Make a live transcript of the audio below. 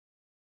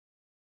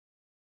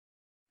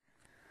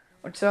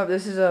What's up?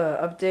 This is a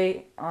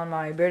update on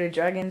my bearded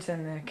dragons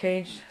and the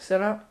cage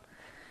setup.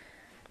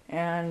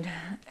 And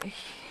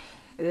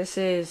this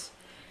is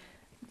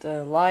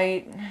the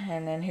light,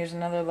 and then here's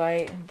another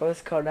light,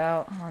 both cut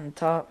out on the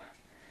top.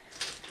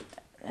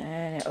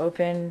 And it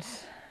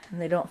opens,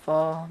 and they don't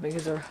fall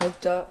because they're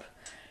hooked up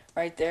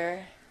right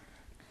there.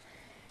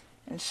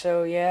 And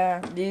so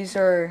yeah, these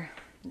are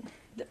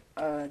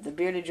the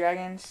bearded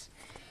dragons.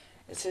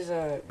 This is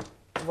a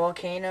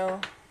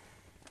volcano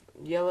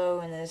yellow,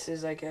 and this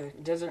is like a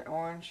desert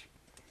orange.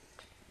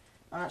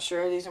 I'm not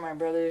sure. These are my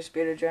brother's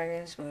bearded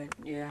dragons, but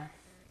yeah.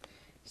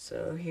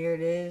 So here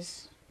it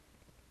is.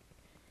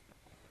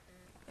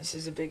 This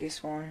is the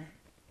biggest one.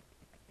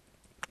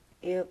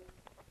 Yep.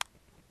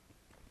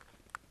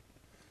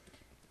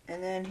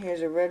 And then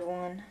here's a red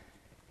one.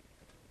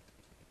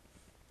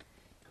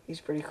 He's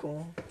pretty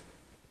cool.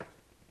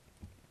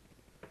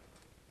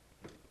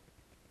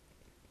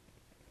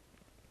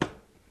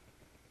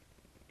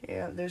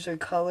 Yeah, there's our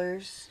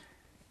colors.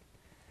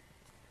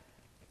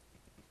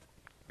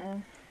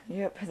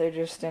 Yep, they're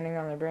just standing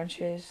on the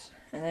branches.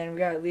 And then we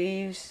got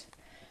leaves,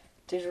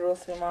 digital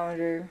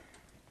thermometer.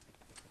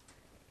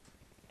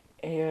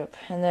 Yep,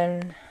 and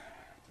then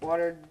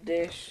water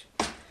dish,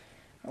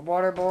 a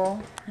water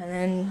bowl, and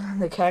then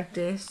the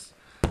cactus,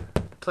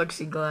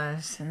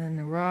 plexiglass, and then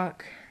the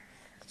rock,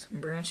 some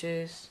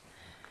branches.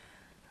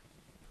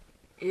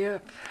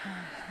 Yep.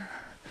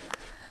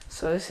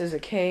 So this is a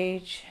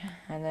cage,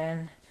 and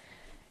then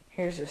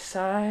here's a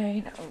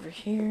side over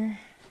here.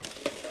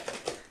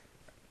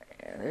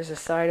 Yeah, there's a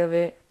side of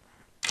it.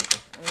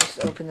 Let's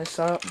open this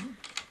up,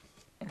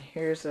 and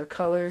here's the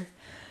color.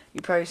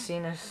 You probably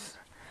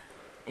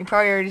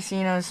already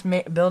seen us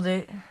build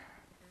it.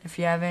 If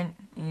you haven't,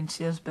 you can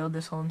see us build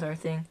this whole entire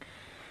thing.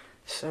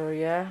 So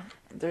yeah,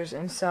 there's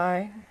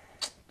inside.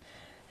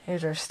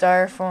 Here's our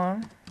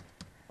styrofoam.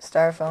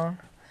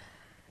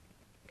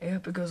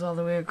 Yep, it goes all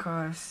the way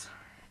across.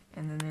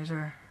 And then there's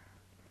our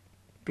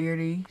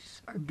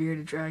beardies, our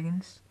bearded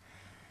dragons.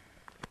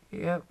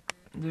 Yep,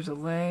 there's a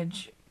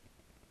ledge.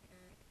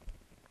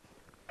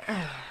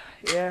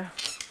 Yeah.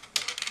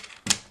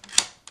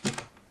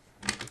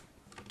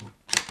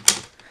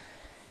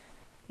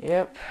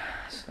 Yep,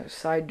 so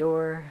side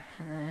door.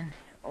 And then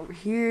over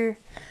here,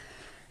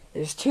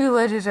 there's two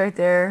ledges right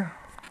there.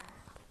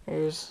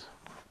 There's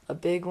a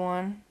big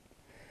one,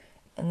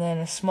 and then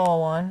a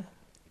small one.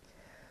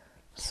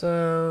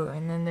 So,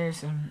 and then there's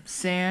some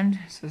sand,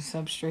 so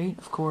substrate,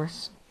 of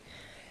course.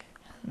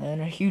 And then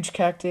a huge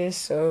cactus,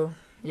 so,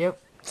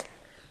 yep.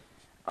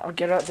 I'll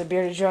get out the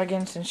bearded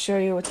dragons and show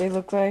you what they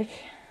look like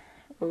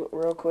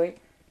real quick.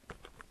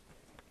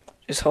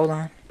 Just hold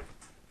on.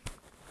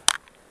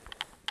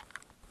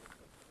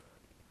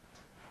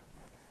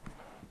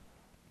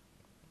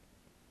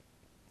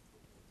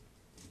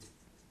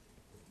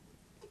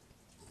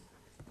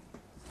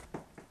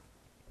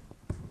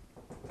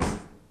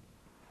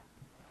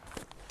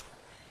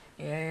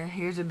 Yeah,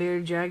 here's a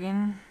bearded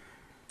dragon.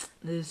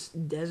 This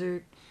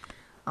desert,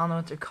 I don't know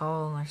what they're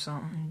called or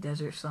something,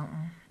 desert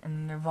something.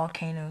 And they're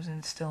volcanoes and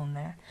it's still in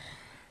there.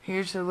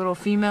 Here's a little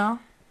female.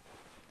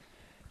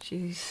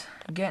 She's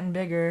getting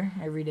bigger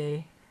every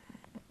day.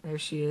 There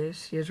she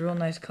is. She has real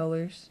nice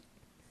colors.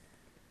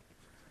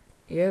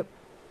 Yep,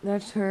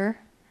 that's her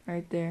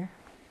right there.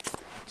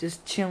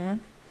 Just chilling.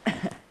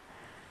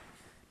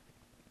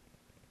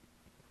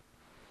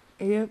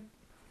 Yep.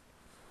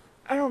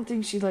 I don't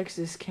think she likes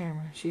this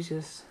camera. She's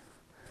just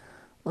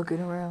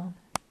looking around.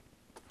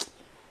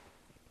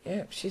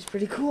 Yep, she's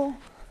pretty cool.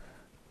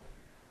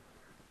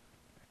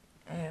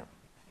 Yep.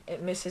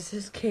 It misses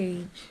his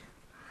cage.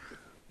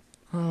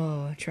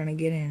 Oh, trying to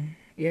get in.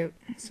 Yep.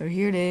 So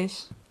here it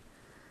is.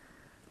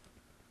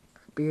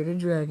 Bearded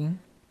dragon.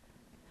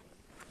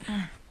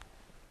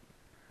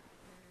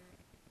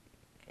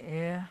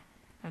 Yeah,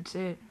 that's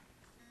it.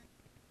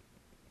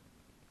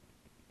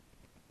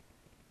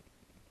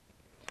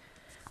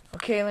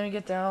 Okay, let me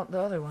get the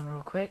other one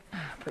real quick.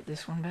 Put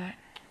this one back.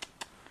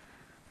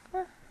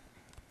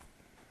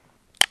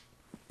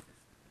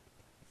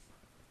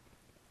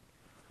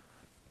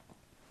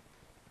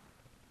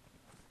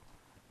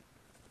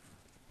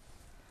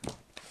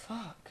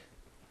 Fuck.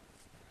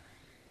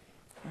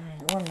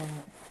 Alright, 1 minute.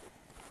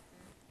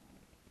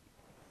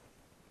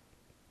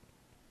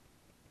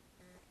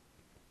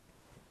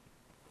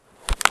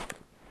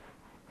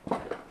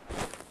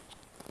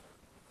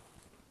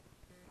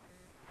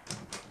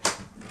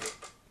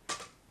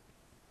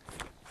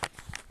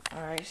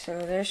 Alright,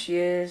 so there she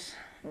is.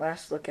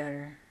 Last look at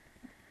her.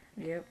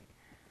 Yep.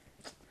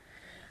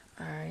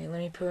 Alright, let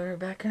me put her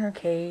back in her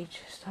cage.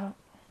 Stop.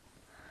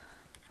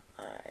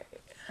 Alright.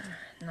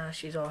 Now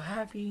she's all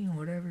happy,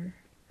 whatever.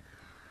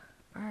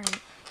 Alright.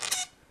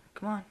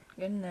 Come on,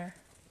 get in there.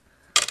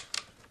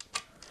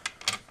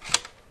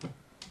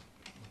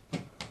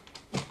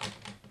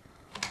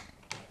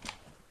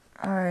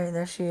 Alright,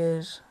 there she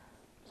is.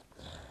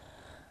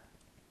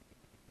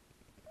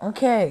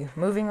 Okay,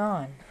 moving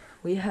on.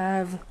 We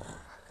have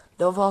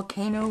the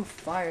volcano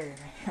fire.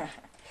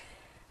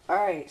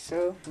 Alright,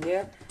 so,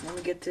 yep, let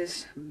me get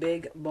this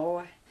big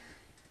boy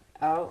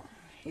out.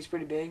 He's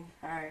pretty big.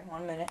 Alright,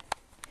 1 minute.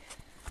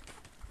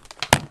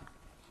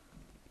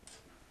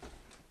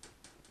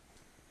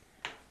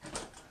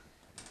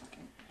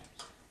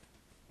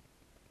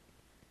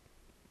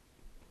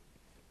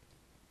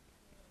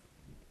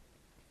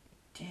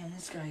 Damn,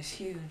 this guy's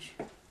huge.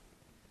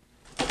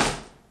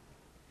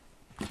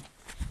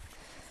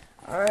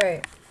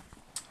 Alright,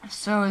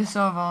 so it's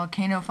a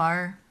volcano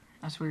fire.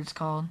 That's what it's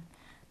called.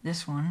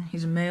 This one,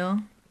 he's a male.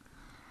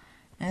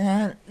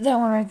 And that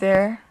one right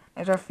there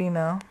is our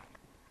female.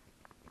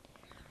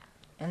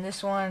 And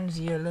this one's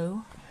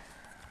yellow.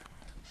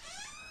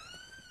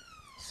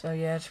 So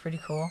yeah, it's pretty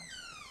cool.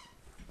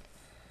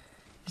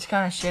 It's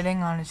kind of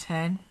shitting on its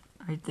head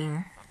right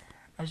there,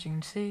 as you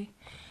can see.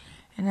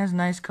 And it has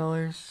nice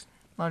colors,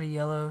 a lot of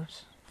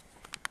yellows.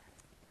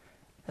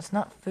 That's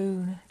not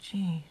food,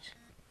 jeez.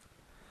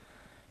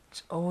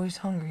 It's always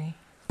hungry.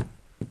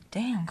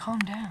 Damn, calm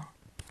down.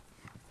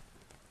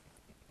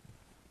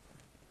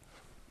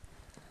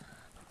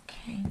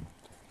 Okay,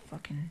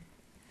 fucking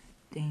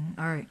thing.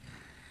 Alright,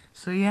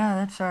 so yeah,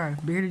 that's our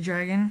bearded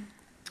dragon.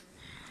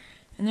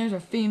 And there's a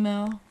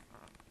female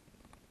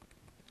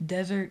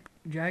desert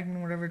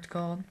dragon, whatever it's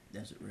called.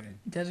 Desert red.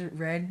 Desert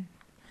red.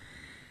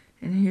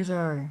 And here's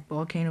our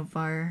volcano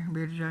fire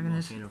bearded dragon.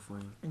 Volcano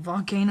flame.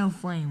 Volcano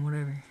flame,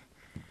 whatever.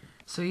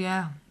 So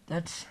yeah,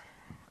 that's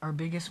our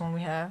biggest one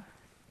we have.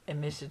 It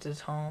misses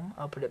its home.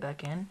 I'll put it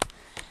back in.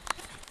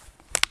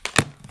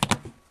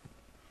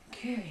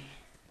 Okay.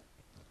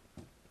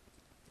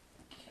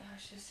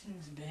 Gosh, this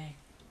thing's big.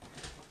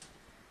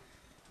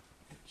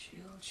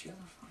 Chill.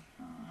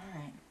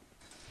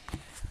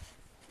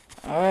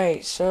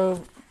 Alright,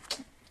 so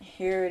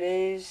here it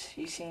is.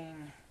 You've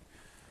seen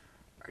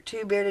our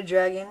 2 bearded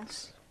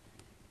dragons.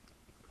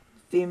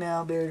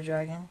 Female bearded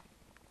dragon.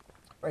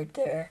 Right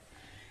there.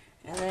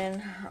 And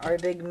then our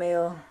big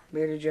male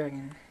bearded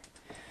dragon.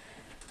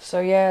 So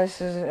yeah,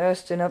 this is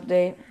just an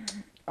update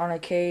on a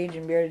cage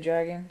and bearded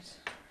dragons.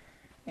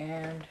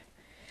 And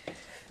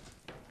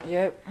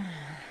yep,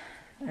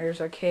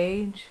 there's our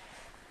cage.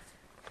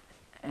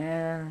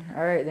 And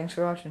alright, thanks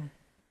for watching.